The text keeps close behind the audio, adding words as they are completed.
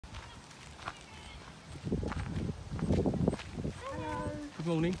Good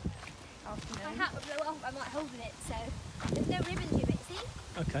morning. My hat will blow off, I'm not holding it, so there's no ribbon to it,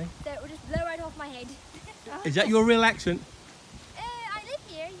 see? Okay. So it will just blow right off my head. Is that your real accent? I live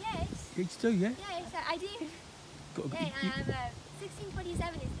here, yes. You do, yeah? Yes, I do. Got Yeah, I'm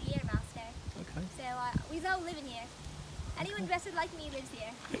 1647 is the year master. Okay. So we all live in here. Anyone dressed like me lives here.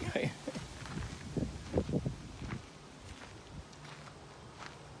 Okay.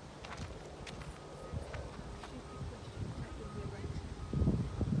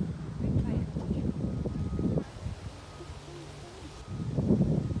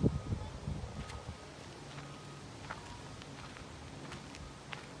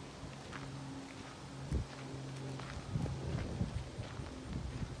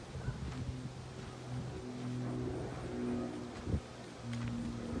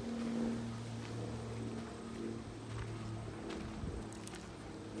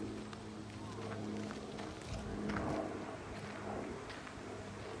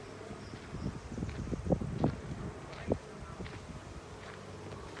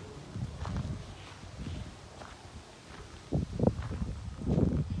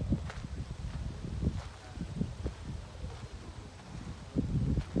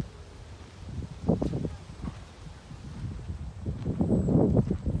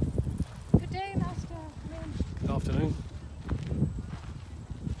 Afternoon.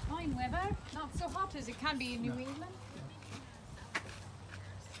 Fine weather, not so hot as it can be in New England.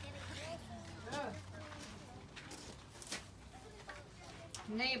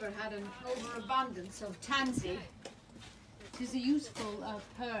 Neighbour had an overabundance of tansy. It is a useful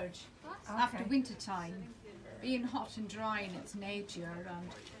purge after winter time, being hot and dry in its nature, and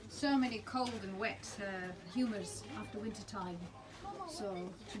so many cold and wet humours after winter time. So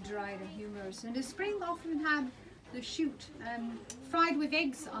to dry the humours, and the spring often had the shoot fried with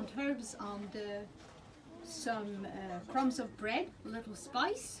eggs and herbs and some crumbs of bread, a little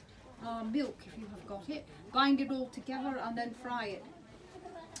spice, milk if you have got it. Bind it all together and then fry it.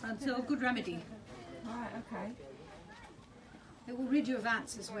 And so a good remedy. Right, okay. It will rid you of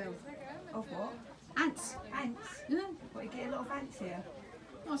ants as well. Of what? Ants. Ants? Yeah, What, you get a lot of ants here?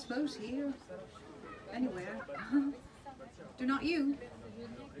 I suppose here, anywhere. Do not you?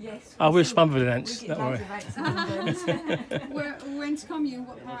 Yes. Oh, we're smothered in We ants, get don't loads worry. of ants in London. Whence come you?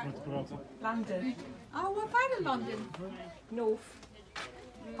 What part? London. Oh, what part of London? North.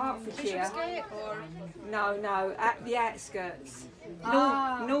 Hertfordshire. Bishopsgate or? No, at the outskirts.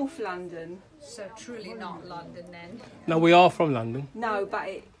 Ah. North London. So truly not London then. No, we are from London. No,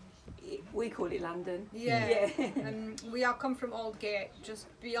 but we call it London. Yeah. We are come from Aldgate, just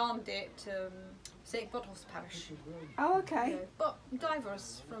beyond it, St Botolph's parish. Oh, okay. But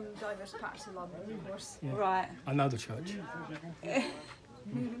diverse from diverse parts of London, of course. Yeah. Right. I know the church.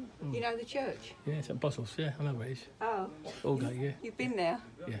 You know the church? Yeah, it's at Bottles. Yeah, I know where it is. Oh. Aldgate, yeah. You've been there?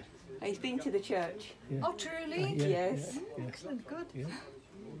 Yeah. Oh, you've been to the church? Yeah. Oh, truly? Yeah, Yes. Yeah. Excellent, good. Yeah.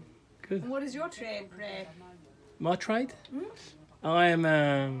 Good. And what is your trade, pray? My trade? I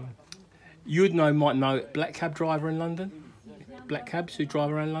am, you'd know, might know, black cab driver in London. Black cabs who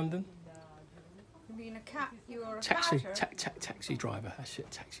drive around London. You mean a cat? You're a Taxi, carter? taxi driver. That's it,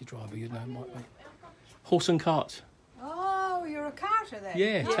 taxi driver. You'd know, might be. Horse and carts. Oh, you're a carter then?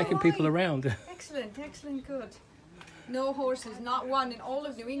 Yeah, Oh, taking people right. around. Excellent, excellent, good. No horses, not one in all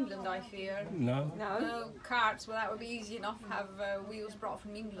of New England, I fear. No. No. No carts, well that would be easy enough, have wheels brought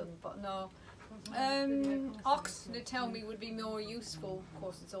from England, but no. Ox, they tell me, would be more useful. Of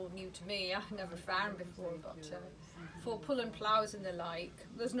course it's all new to me, I've never farmed before, but for pulling ploughs and the like.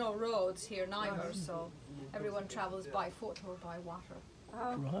 There's no roads here neither, so everyone travels by foot or by water.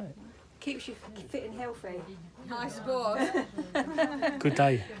 Oh, Right. keeps you fit and healthy. I suppose. Good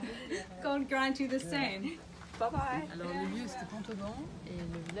day. God grant you the same. Bye bye. Alors le lieu c'était Pontauban et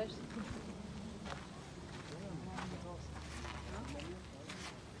le village c'est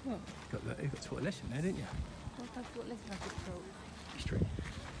You got toilets in there, didn't you? Street.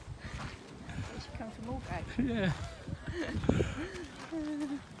 She comes from Aldgate. Yeah.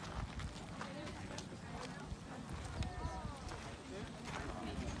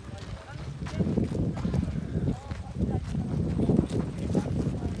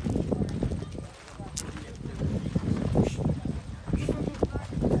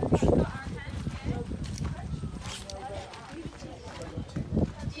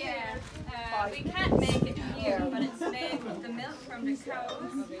 We can't make it here, but it's made with the milk from the cows.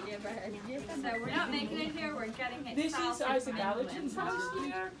 So we're not making it here, we're getting it This south is of Isaac England. Allerton's house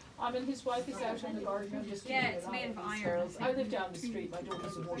here. And his wife is out in the garden just Yeah, it's made of iron. I live down the street. My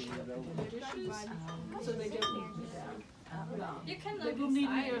daughters are washing up the dishes, so they don't need me down. You can They look will need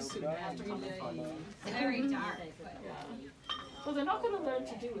me inside. here soon. I have to come and find them. It's very dark, but Well, they're not going to learn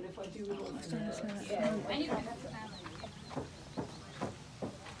to do it if I do it all. And you can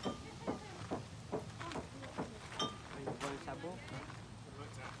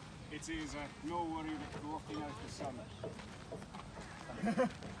It is no worry with walking out the sun.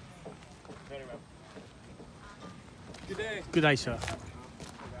 Very well. Good day. Good day, sir.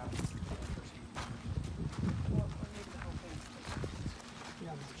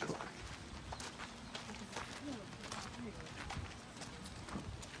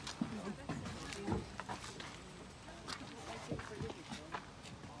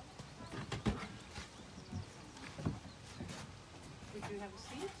 Would you have a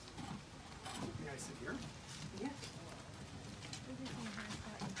seat? May I sit here? Yes.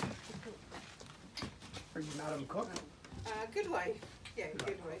 Are you Madam Cook? Good wife. Yeah,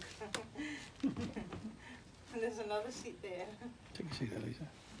 good wife. And there's another seat there. Take a seat there, Lisa.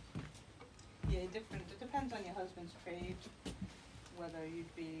 Yeah, different. It depends on your husband's trade, whether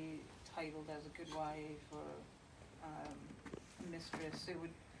you'd be titled as a good wife or mistress. It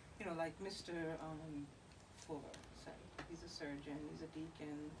would, you know, like Mr. Fuller. So he's a surgeon. He's a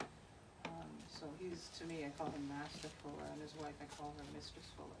deacon. So he's, to me, I call him Master Fuller, and his wife, I call her Mistress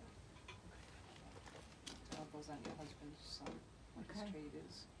Fuller. It all goes on your husband's what his trade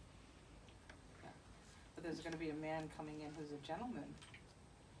is. Yeah. But there's going to be a man coming in who's a gentleman,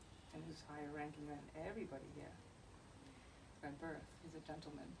 and who's higher ranking than everybody here. By birth, he's a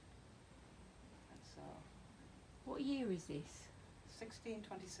gentleman. And so, What year is this?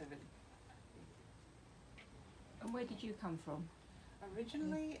 1627. And where did you come from?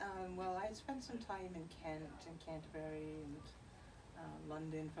 Originally, well, I had spent some time in Kent and Canterbury and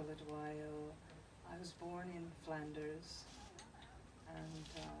London for a little while. I was born in Flanders, and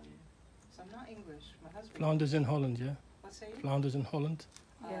so I'm not English. My husband. Flanders in Holland, yeah? What's that? Flanders in Holland?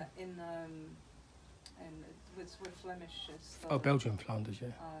 Yeah. And we're Flemish. It's the, Oh, Belgium, Flanders, yeah.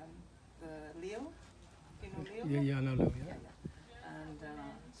 the Lille. You know Lille? Yeah, yeah, I know Lille, yeah. And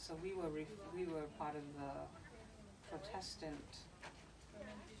so we were part of the Protestant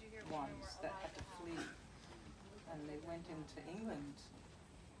ones that had to flee, and they went into England.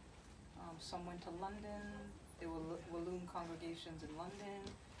 Some went to London. There were Walloon congregations in London,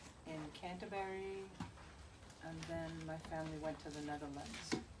 in Canterbury, and then my family went to the Netherlands.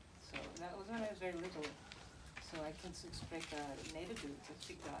 So that was when I was very little. So I can speak Nederduits. I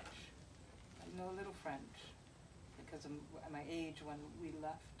speak Dutch. I know a little French because of my age when we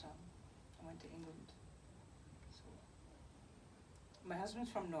left. I went to England. So my husband's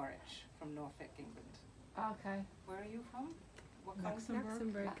from Norwich, from Norfolk, England. Okay. Where are you from? What country?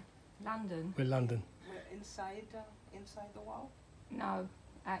 Luxembourg. London. We're London. We're inside the wall? No,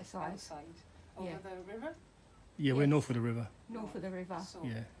 outside. Outside. Over Yeah. the river? Yeah, we're Yes. north of the river. North of the river. So,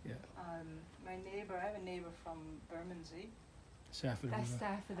 Yeah, yeah. my neighbour, I have a neighbour from Bermondsey. South of the That's river.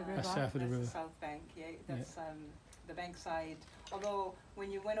 south of the river. That's south of the That's river. the South Bank, yeah. That's the bank side. Although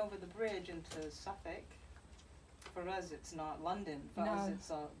when you went over the bridge into Suffolk, for us it's not London. For us No.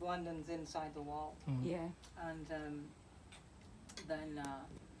 it's London's inside the wall. Mm. Yeah. And then,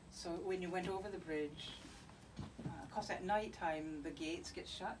 so when you went over the bridge, of course at night time the gates get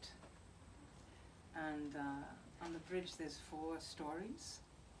shut, and on the bridge there's 4 stories,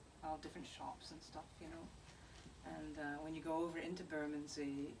 all different shops and stuff, you know. And when you go over into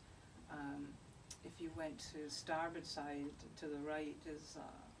Bermondsey, if you went to starboard side, to the right is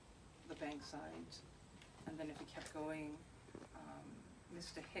the bank side, and then if you kept going,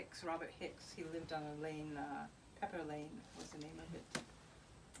 Mr. Hicks, Robert Hicks, he lived on a lane, Pepper Lane was the name of it,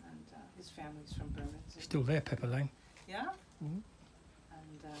 and his family's from Bermondsey. Still there, Pepper Lane. Yeah? Mhm.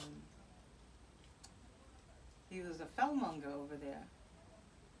 And he was a fellmonger over there,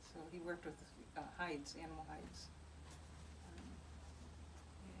 so he worked with hides, animal hides.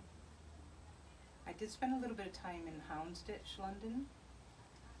 I did spend a little bit of time in Houndsditch, London.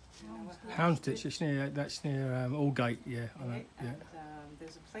 You know what Houndsditch, that's near Aldgate, yeah, I know, Right, yeah. and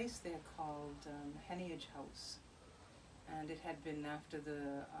there's a place there called Heneage House, and it had been, after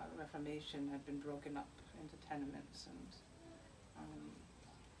the Reformation, had been broken up into tenements, and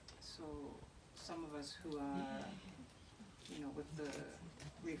so some of us who are, you know, with the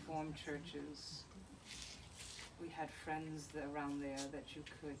Reformed churches, we had friends around there that you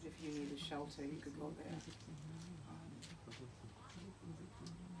could, if you needed shelter, you could go there.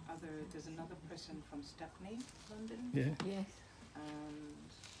 There's another person from Stepney, London. Yeah. Yes. And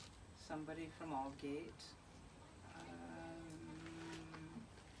somebody from Aldgate.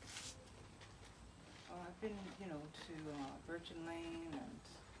 I've been, you know, to Birchin Lane and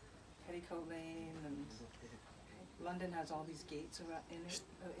Petticoat Lane, and London has all these gates around in it,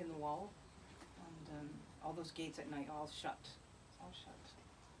 in the wall, and all those gates at night all shut. all shut.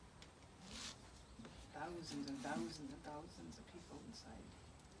 Thousands and thousands and thousands of people inside.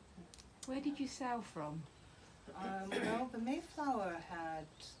 Where did you sail from? Well, the Mayflower had,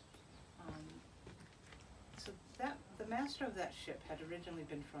 so that, the master of that ship had originally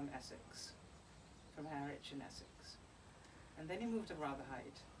been from Essex, from Harwich in Essex. And then he moved to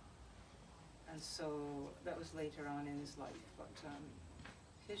Rotherhithe. And so that was later on in his life, but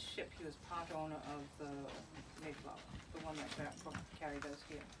his ship, he was part owner of the Mayflower, the one that carried us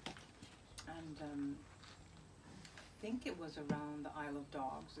here. And I think it was around the Isle of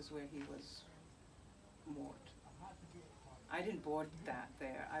Dogs is where he was moored. I didn't board that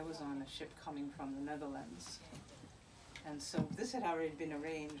there. I was on a ship coming from the Netherlands. And so this had already been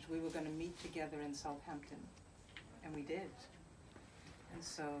arranged. We were going to meet together in Southampton, and we did. And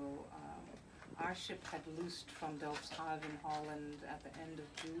so our ship had loosed from Delfshaven, Holland at the end of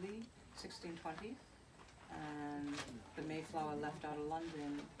July 1620, and the Mayflower left out of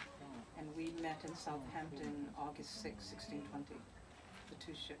London, and we met in Southampton August 6, 1620, the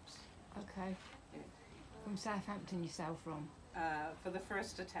two ships. Okay. Yeah. From Southampton you sail from? For the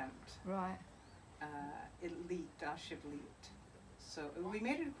first attempt. Right. It leaked, our ship leaked. So we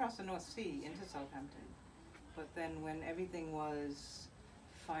made it across the North Sea into Southampton, but then when everything was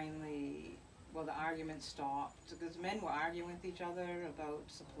finally, well, the argument stopped, because men were arguing with each other about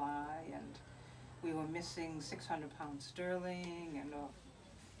supply, and we were missing 600 pounds sterling, and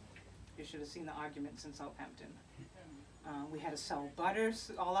you should have seen the arguments in Southampton. We had to sell butter,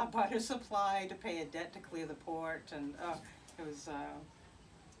 all our butter supply, to pay a debt to clear the port, and it was,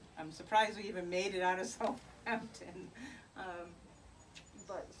 I'm surprised we even made it out of Southampton.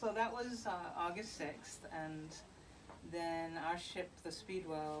 But so that was August 6th, and then our ship, the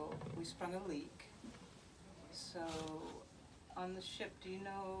Speedwell, we sprung a leak. So on the ship, do you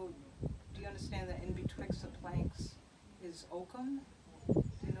understand that in betwixt the planks is oakum? Do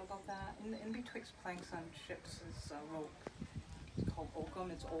you know about that? In betwixt planks on ships is rope. It's called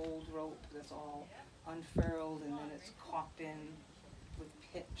oakum. It's old rope that's all unfurled, and then it's caulked in with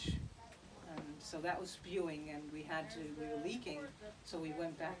pitch. And so that was spewing, and we were leaking, so we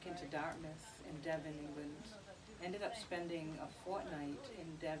went back into Dartmouth in Devon, England. Ended up spending a fortnight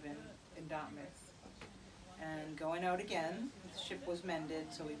in Devon, in Dartmouth, and going out again. The ship was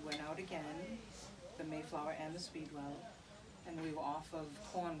mended, so we went out again, the Mayflower and the Speedwell, and we were off of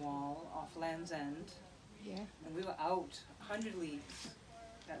Cornwall, off Land's End. Yeah. And we were out 100 leagues,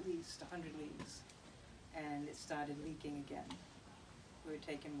 at least 100 leagues, and it started leaking again. We were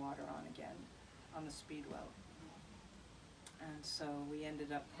taking water on again on the Speedwell. And so we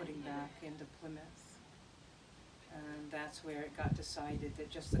ended up putting back into Plymouth. And that's where it got decided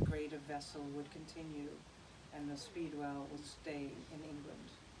that just the greater vessel would continue and the Speedwell would stay in England.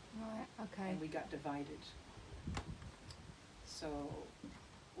 Right, okay. And we got divided. So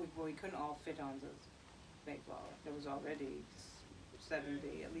we couldn't all fit on the Mayflower. There was already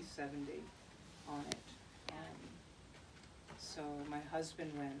 70, at least 70 on it. So my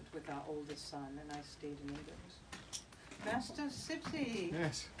husband went with our oldest son, and I stayed in England. Master Sipsy!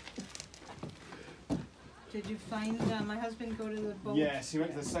 Yes. Did you find my husband go to the boat? Yes, he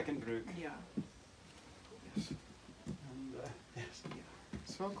went to the second brook. Yeah. Yes. And, yes.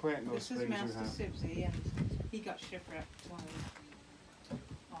 So quiet in those This is springs you Master have. Sipsy, and he got shipwrecked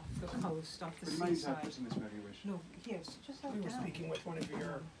off the coast, off the Would you mind seaside. putting this where you wish? No, here, just We like were down. speaking with one of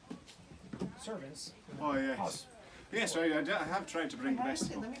your servants. Oh, yes. Yes, I have tried to bring the best.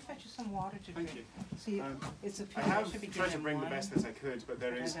 Let me fetch you some water to Thank drink. you. See, it's a I pity have should be tried to given bring the wine. best that I could, but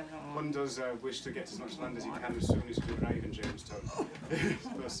there But I is, don't know. one does wish to get as much land as you can as soon as you arrive in Jamestown.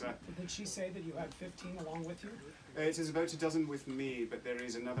 Because, Did she say that you had 15 along with you? it is about a dozen with me, but there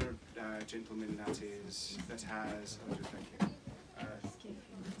is another gentleman that has,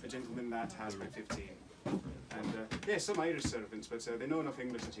 a gentleman that has about 15. And yes, some Irish servants, but they know enough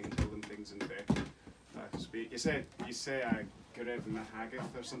English that you can tell them things and speak. You say Garev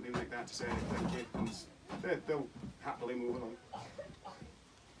Mahagath or something like that to say thank you, and they'll happily move along.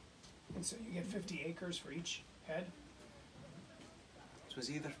 And so you get 50 acres for each head? It was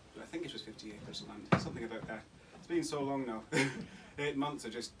I think it was 50 acres of land, something about that. It's been so long now. 8 months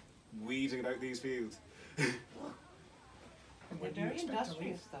of just weeding about these fields. And They're when do you very expect to leave?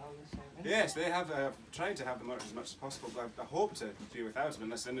 industrious though, the servants. Yes, they have tried to have them out as much as possible, but I hope to be without them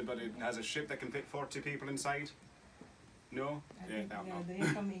unless anybody has a ship that can fit 40 people inside. No? I Yeah, think they'll know.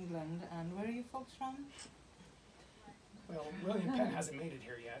 they're from England, and where are you folks from? Well, William Penn hasn't made it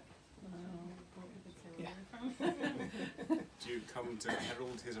here yet. Yeah. Do you come to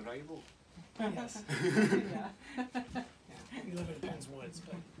herald his arrival? Yes. Yeah. Yeah. We live in Penn's Woods,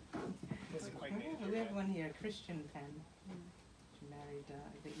 but he hasn't quite made it We here have yet. one here, Christian Penn. married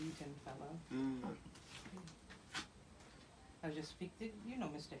the Eton fellow. I was just speaking, you know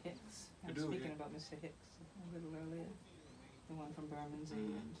Mr. Hicks. I was speaking about Mr. Hicks a little earlier. The one from Bermondsey.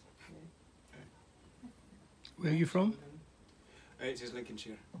 And, Where are you from? It is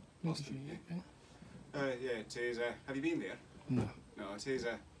Lincolnshire. Lincolnshire, Yeah, it is. Have you been there? No. No, it is.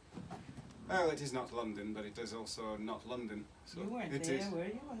 Well, it is not London, but it is also not London. So you weren't it there, is. were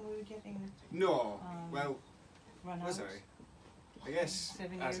you, when we were getting No. Well, run was out? I guess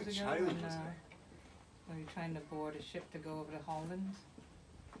 7 as years a ago child, when, was I? when we were trying to board a ship to go over to Holland.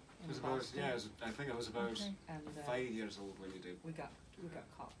 I was about, I think I was about And 5 years old when you did. we got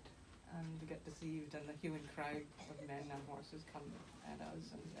caught, and we got deceived, and the hue and cry of men on horses come at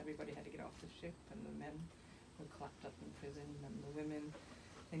us, and everybody had to get off the ship, and the men were clapped up in prison, and the women,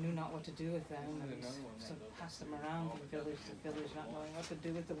 they knew not what to do with them, and so passed them around from village to village, not knowing what to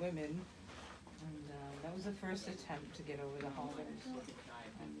do with the women. And that was the first attempt to get over the Holland,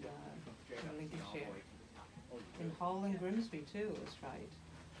 and in Lincolnshire. In Hull and Grimsby too, it was tried.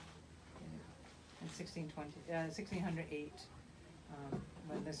 In 1608,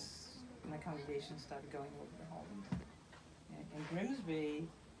 when my congregation started going over the Holland. In Grimsby,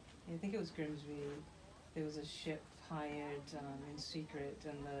 I think it was Grimsby, there was a ship hired in secret,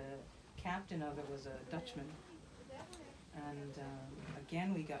 and the captain of it was a Dutchman. And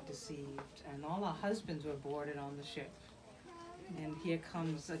again we got deceived, and all our husbands were boarded on the ship. And here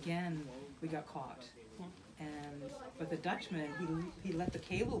comes again, we got caught. But the Dutchman, he let the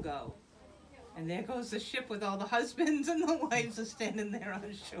cable go. And there goes the ship with all the husbands, and the wives are standing there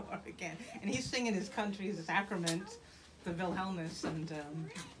on shore again. And he's singing his country's sacrament, the Wilhelmus, and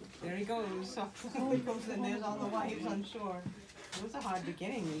there he goes. Off he goes, and there's all the wives on shore. It was a hard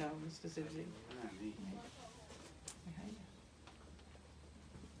beginning, you know, Mr. Sibsy.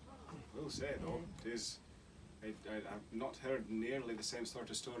 I will say though, it is. I've not heard nearly the same sort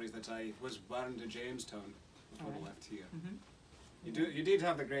of stories that I was born to Jamestown before I left here. You did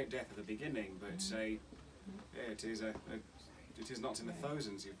have the Great Death at the beginning, but yeah, it is not in the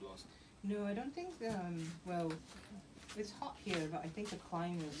thousands you've lost. No, I don't think. Well, it's hot here, but I think the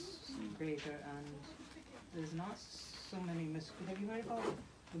climate is greater, and there's not so many mosquitoes. Have you heard about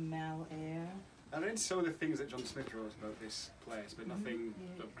the mal air? I read some of the things that John Smith wrote about this place, but nothing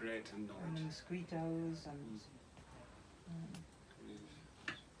of great And the knowledge. mosquitoes and.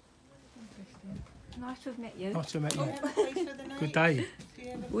 Nice to have met you. Nice to meet you. Do you have a place for the night? Good day. Do you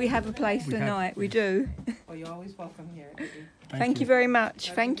have a We have a place We for the have, night. We yes. do. Oh, you're always welcome here. Eddie. Thank you very much.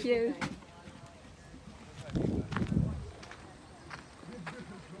 Have a Thank beautiful you. day.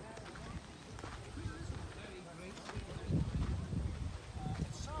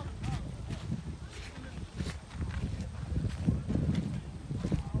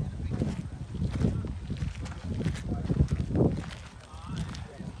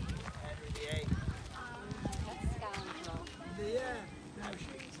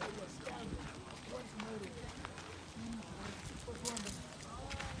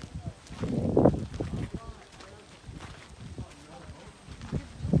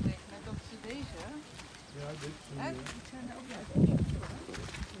 Deze. Ja, dit.